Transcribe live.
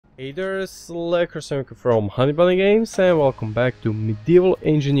Hey there, Slacker from Honey Bunny Games, and welcome back to Medieval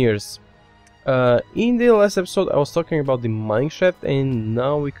Engineers. In the last episode I was talking about the mining shaft, and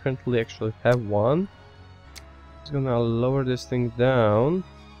now we currently actually have one. Just gonna lower this thing down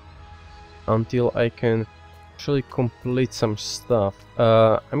until I can actually complete some stuff.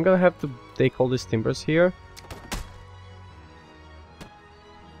 I'm gonna have to take all these timbers here.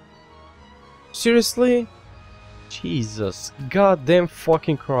 Seriously? Jesus, goddamn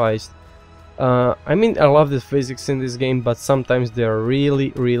fucking Christ. I mean, I love the physics in this game, but sometimes they're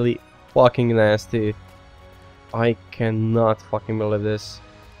really fucking nasty. I cannot fucking believe this.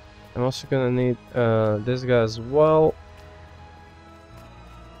 I'm also gonna need this guy as well.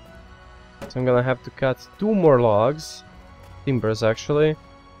 So I'm gonna have to cut 2 more logs. Timbers, actually.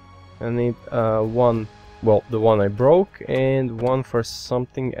 I need one, well, the one I broke, and one for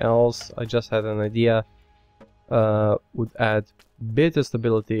something else. I just had an idea. Would add bit of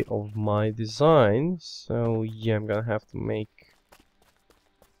stability of my design, so yeah, I'm gonna have to make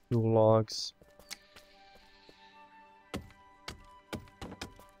 2 logs.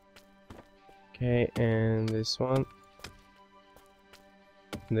 Okay, and this one,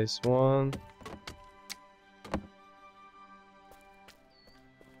 this one.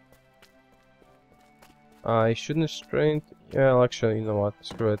 I shouldn't strain. Yeah, actually, you know what?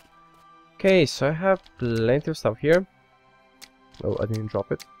 Screw it. Okay, so I have plenty of stuff here. Oh, I didn't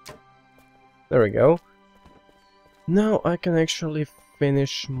drop it. There we go. Now I can actually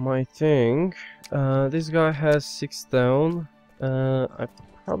finish my thing. This guy has 6 stone. I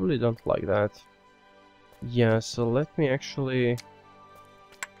probably don't like that. Yeah, so let me actually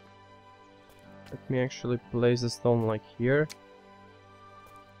place the stone like here.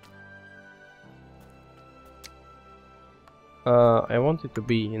 I want it to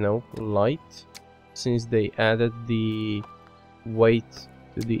be, you know, light, since they added the weight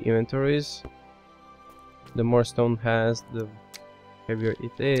to the inventories. The more stone has, the heavier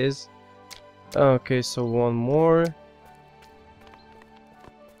it is. Okay, so one more.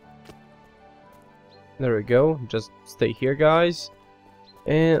 There we go. Just stay here, guys.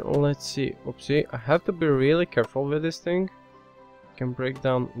 And let's see. Oopsie, I have to be really careful with this thing. It can break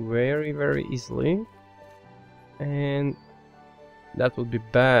down very easily. And that would be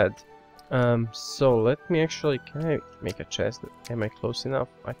bad. So let me actually, can I make a chest? Am I close enough?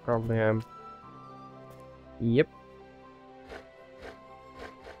 I probably am. Yep.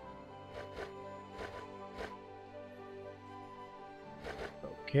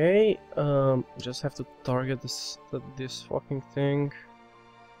 Okay, just have to target this fucking thing.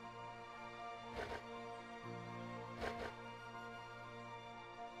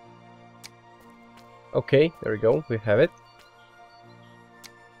 Okay, there we go, we have it.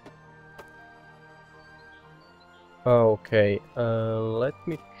 Okay, let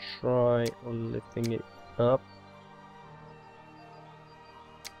me try lifting it up.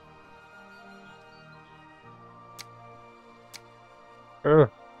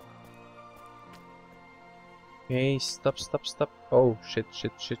 Okay, stop. Oh, shit.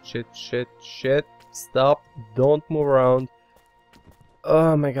 Stop, don't move around.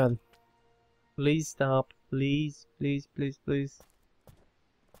 Oh my god. Please stop, please.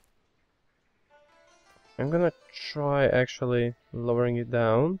 I'm gonna try actually lowering it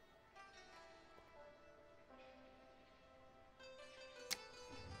down.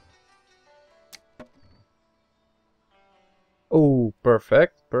 Oh,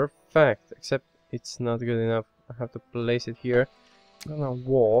 perfect. Except it's not good enough. I have to place it here. I'm gonna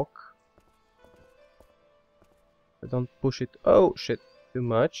walk. I don't push it. Oh shit, too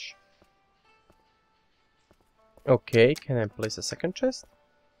much. Okay, can I place a second chest?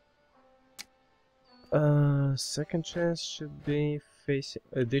 Second chest should be facing.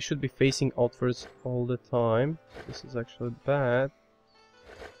 They should be facing outwards all the time. This is actually bad.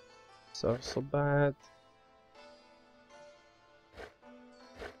 So bad.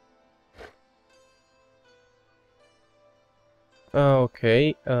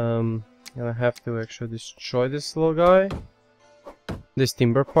 Okay, gonna have to actually destroy this little guy, this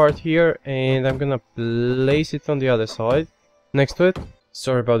timber part here, and I'm gonna place it on the other side, next to it.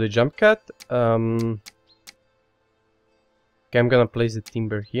 Sorry about the jump cut. Okay, I'm gonna place the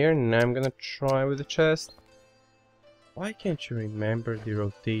timber here, and now I'm gonna try with the chest. Why can't you remember the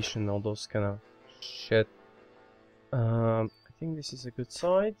rotation, all those kind of shit? I think this is a good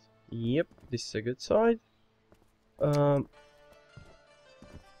side. Yep, this is a good side.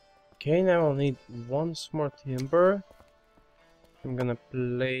 Okay, now I'll need one more timber. I'm gonna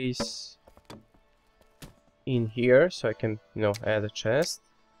place in here so I can, you know, add a chest.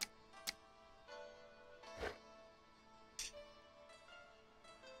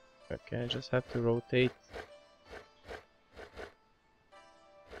 Okay, I just have to rotate.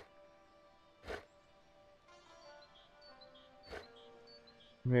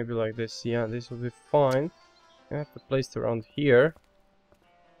 Maybe like this. Yeah, this will be fine. I have to place it around here.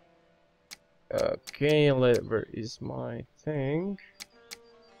 Okay, where is my thing?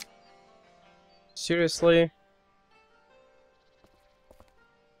 Seriously?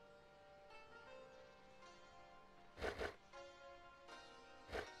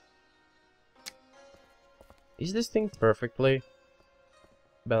 Is this thing perfectly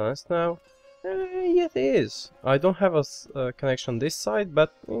balanced now? Yeah, it is. I don't have a connection on this side,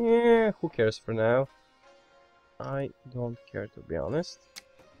 but who cares for now? I don't care, to be honest.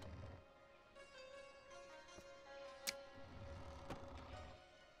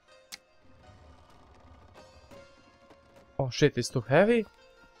 Oh shit, it's too heavy?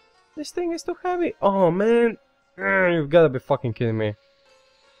 This thing is too heavy? Oh man! You've gotta be fucking kidding me.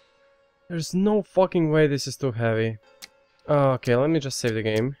 There's no fucking way this is too heavy. Okay, let me just save the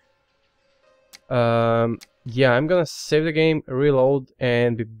game. Yeah, I'm gonna save the game, reload,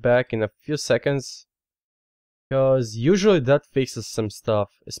 and be back in a few seconds. Because usually that fixes some stuff,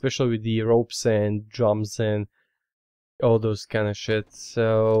 especially with the ropes and drums and all those kind of shit.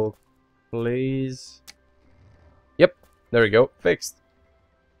 So, please. Yep, there we go, fixed.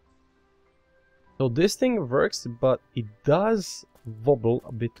 So this thing works, but it does wobble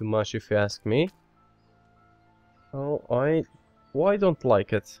a bit too much if you ask me. Oh, I don't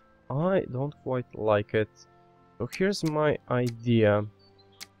like it. I don't quite like it. So here's my idea.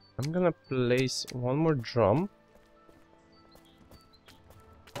 I'm gonna place one more drum.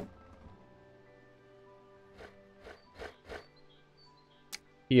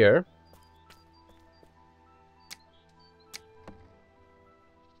 Here.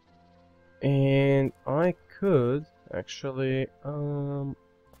 And I could actually,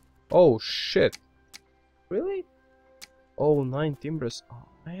 oh shit. Really? Oh, 9 timbers. Oh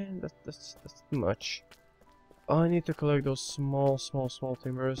man, that's too much. I need to collect those small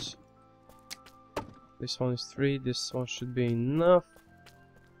timbers. This one is 3, this one should be enough.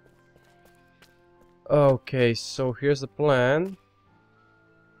 Okay, so here's the plan.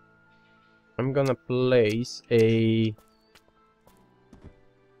 I'm gonna place it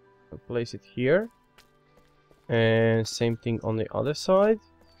here. And same thing on the other side.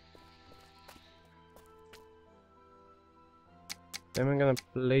 Then I'm gonna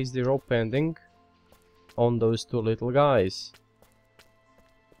place the rope ending on those 2 little guys.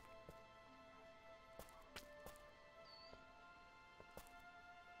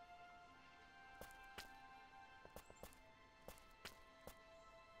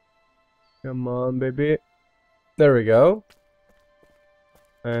 Come on, baby. There we go.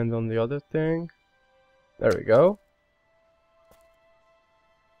 And on the other thing. There we go.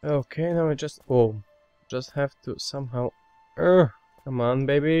 Okay, now I just have to somehow. Come on,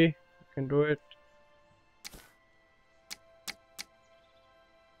 baby. You can do it.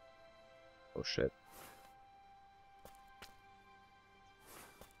 Oh shit.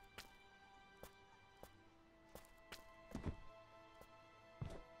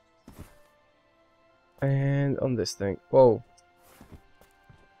 And on this thing. Whoa.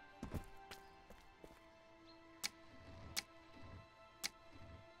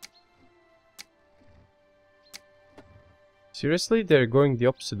 Seriously? They're going the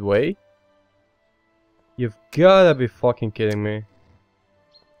opposite way? You've gotta be fucking kidding me.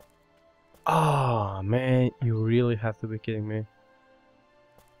 Ah, man, you really have to be kidding me.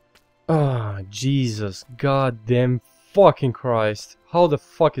 Ah, Jesus, goddamn fucking Christ. How the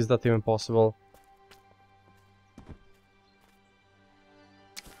fuck is that even possible?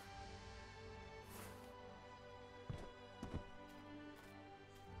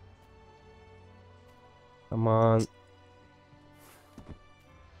 Come on.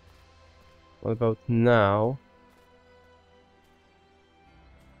 What about now?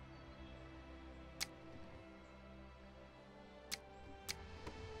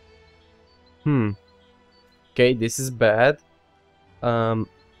 Okay, this is bad. Yeah,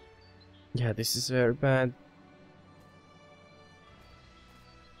 this is very bad.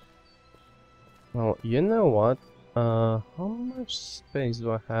 Well, you know what? How much space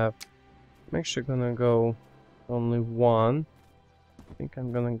do I have? I'm actually gonna go only one. I think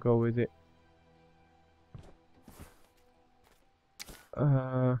I'm gonna go with it.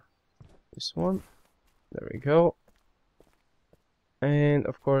 This one. There we go. And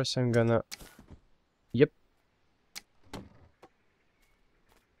of course I'm gonna... Yep.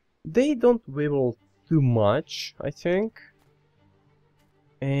 They don't wibble too much, I think.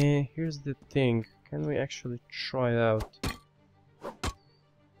 And here's the thing. Can we actually try it out?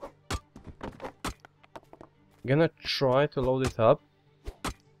 Gonna try to load it up.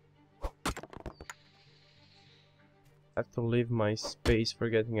 Have to leave my space for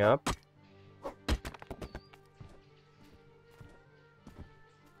getting up.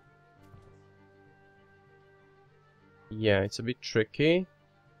 Yeah, it's a bit tricky.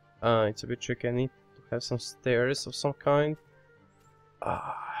 I need to have some stairs of some kind.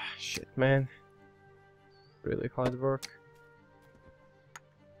 Ah, shit, man. Really hard work.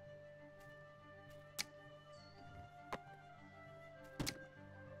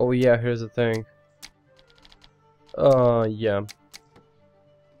 Oh yeah, here's the thing. Yeah.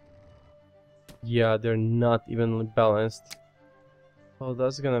 Yeah, they're not evenly balanced. Oh,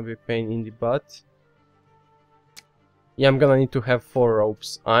 that's gonna be a pain in the butt. Yeah, I'm gonna need to have 4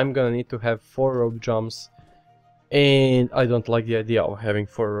 ropes. I'm gonna need to have 4 rope jumps. And I don't like the idea of having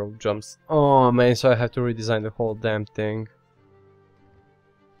 4 rope jumps. Oh man, so I have to redesign the whole damn thing.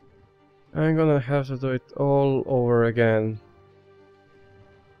 I'm gonna have to do it all over again.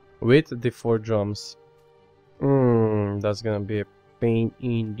 With the 4 jumps. That's gonna be a pain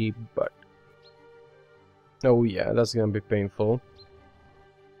in the butt. Oh yeah, that's gonna be painful.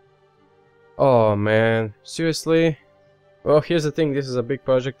 Oh man, seriously? Well, here's the thing, this is a big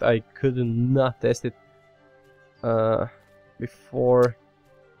project. I could not test it before.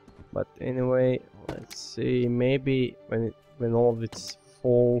 But anyway, let's see, maybe when all of it's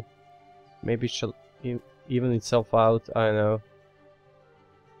full, maybe it shall even itself out, I don't know.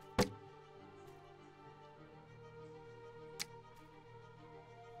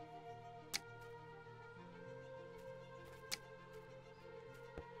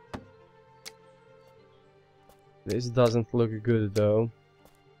 This doesn't look good though.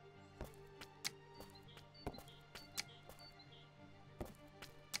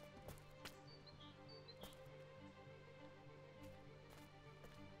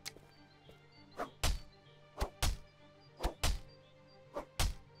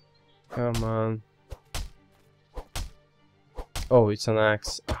 Come on. Oh, it's an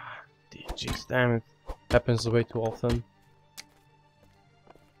axe. Ah, jeez, damn it. Happens way too often.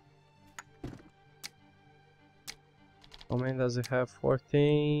 How many does it have?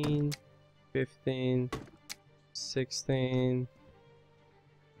 14, 15, 16.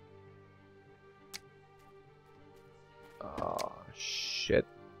 Oh, shit.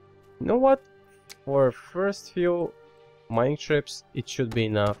 You know what? For first few mining trips, it should be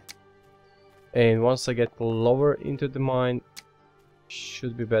enough. And once I get lower into the mine,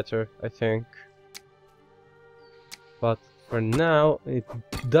 should be better, I think. But for now, it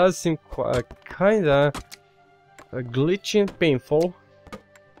does seem kinda glitchy and painful.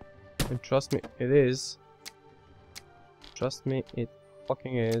 And trust me, it is. Trust me, it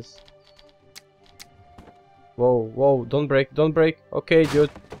fucking is. Whoa, whoa, don't break, don't break. Okay,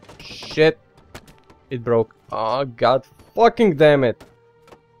 dude. Shit. It broke. Oh, god fucking damn it.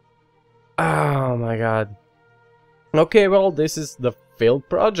 Oh my god. Okay, well, this is the failed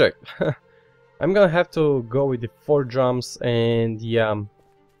project. I'm gonna have to go with the 4 drums, and yeah,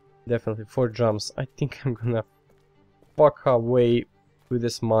 definitely 4 drums. I think I'm gonna fuck away with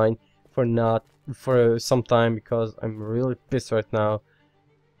this mine for some time, because I'm really pissed right now.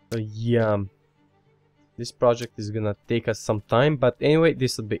 So yeah, this project is gonna take us some time, but anyway,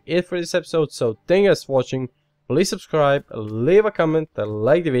 this will be it for this episode. So thank you guys for watching. Please subscribe, leave a comment,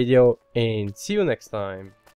 like the video, and see you next time.